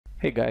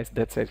Hey guys,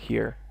 that's it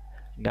here.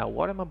 Now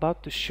what I'm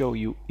about to show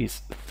you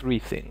is three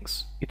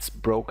things. It's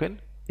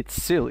broken, it's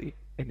silly,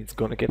 and it's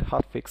gonna get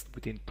hotfixed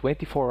within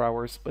 24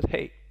 hours, but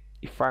hey,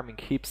 if farming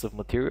heaps of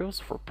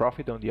materials for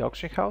profit on the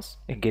auction house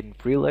and getting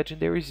free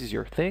legendaries is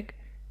your thing,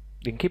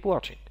 then keep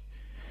watching.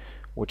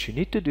 What you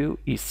need to do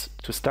is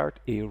to start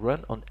a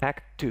run on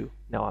Act 2.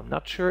 Now I'm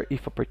not sure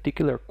if a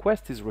particular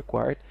quest is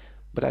required,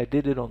 but I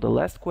did it on the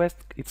last quest.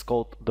 It's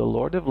called the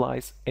Lord of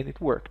Lies and it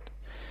worked.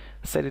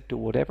 Set it to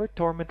whatever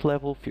torment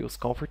level feels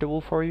comfortable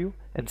for you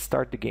and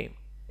start the game.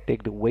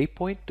 Take the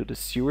waypoint to the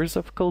sewers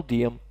of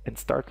Caldeum and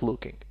start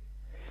looking.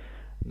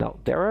 Now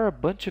there are a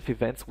bunch of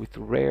events with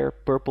rare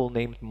purple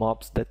named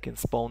mobs that can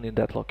spawn in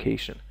that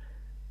location.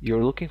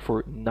 You're looking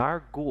for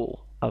Nar Gulle,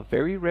 a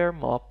very rare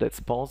mob that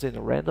spawns in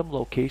a random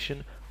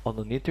location on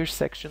an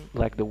intersection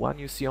like the one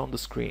you see on the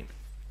screen.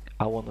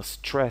 I wanna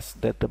stress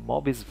that the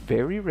mob is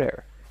very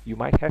rare. You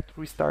might have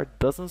to restart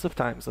dozens of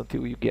times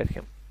until you get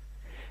him.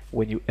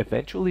 When you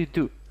eventually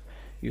do,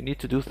 you need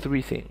to do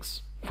three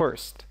things.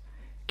 First,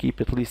 keep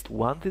at least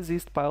one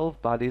diseased pile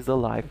of bodies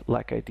alive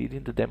like I did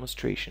in the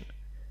demonstration.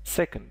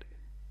 Second,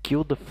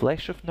 kill the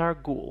flesh of Nar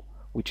Gulle,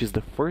 which is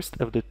the first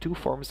of the two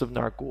forms of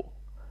Nar Gulle.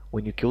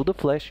 When you kill the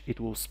flesh, it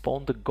will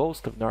spawn the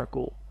ghost of Nar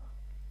Gulle.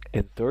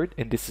 And third,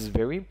 and this is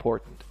very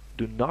important,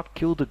 do not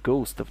kill the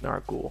ghost of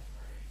Nar Gulle.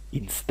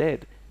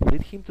 Instead,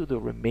 lead him to the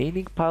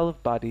remaining pile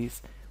of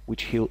bodies,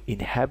 which he'll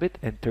inhabit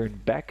and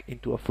turn back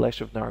into a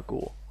flesh of Nar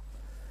Gulle.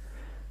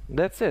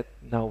 That's it.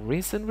 Now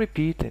rinse and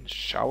repeat and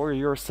shower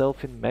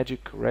yourself in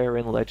magic, rare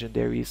and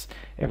legendaries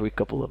every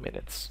couple of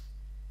minutes.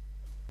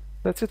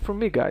 That's it from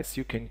me guys.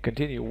 You can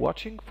continue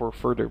watching for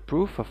further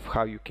proof of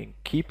how you can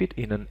keep it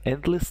in an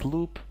endless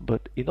loop,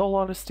 but in all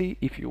honesty,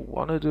 if you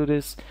wanna do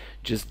this,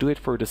 just do it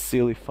for the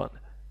silly fun.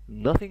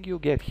 Nothing you'll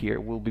get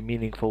here will be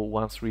meaningful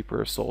once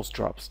Reaper of Souls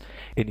drops,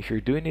 and if you're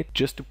doing it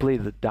just to play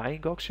the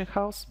dying auction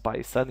house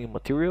by selling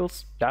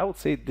materials, I would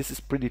say this is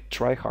pretty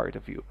try-hard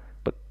of you,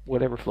 but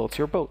whatever floats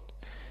your boat.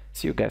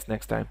 See you guys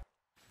next time.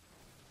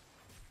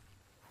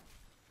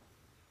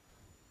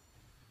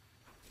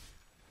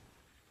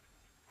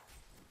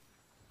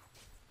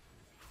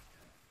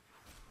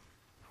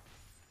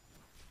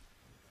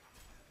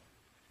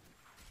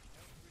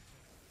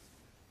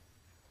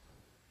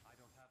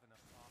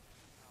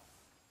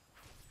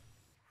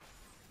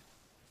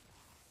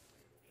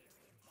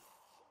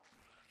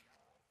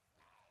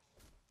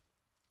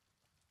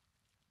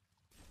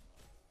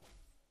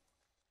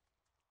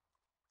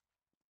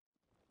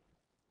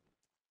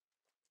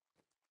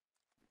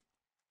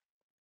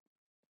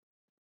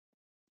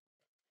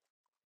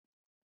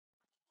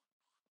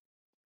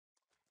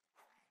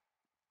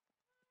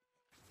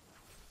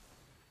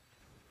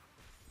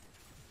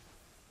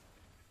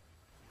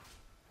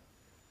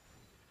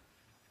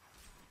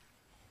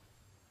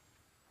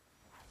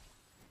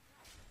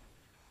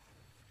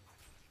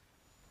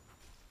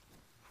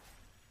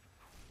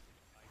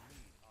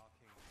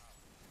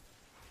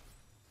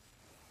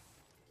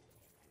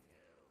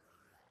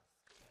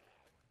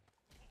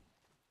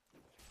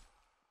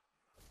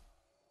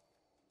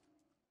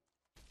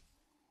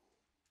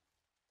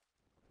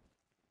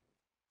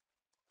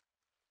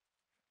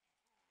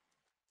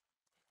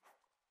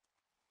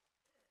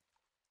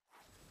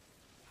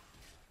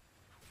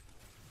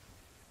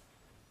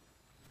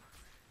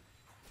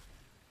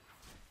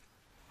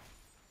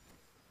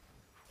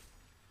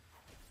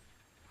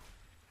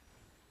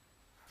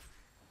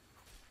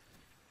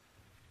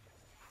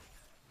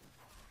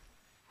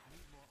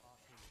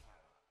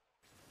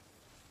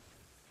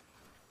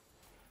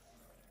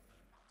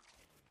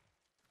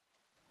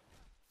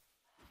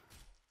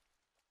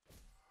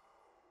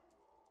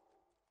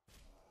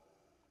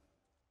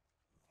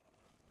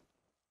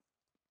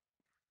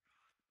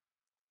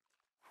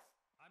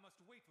 I must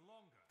wait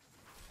longer.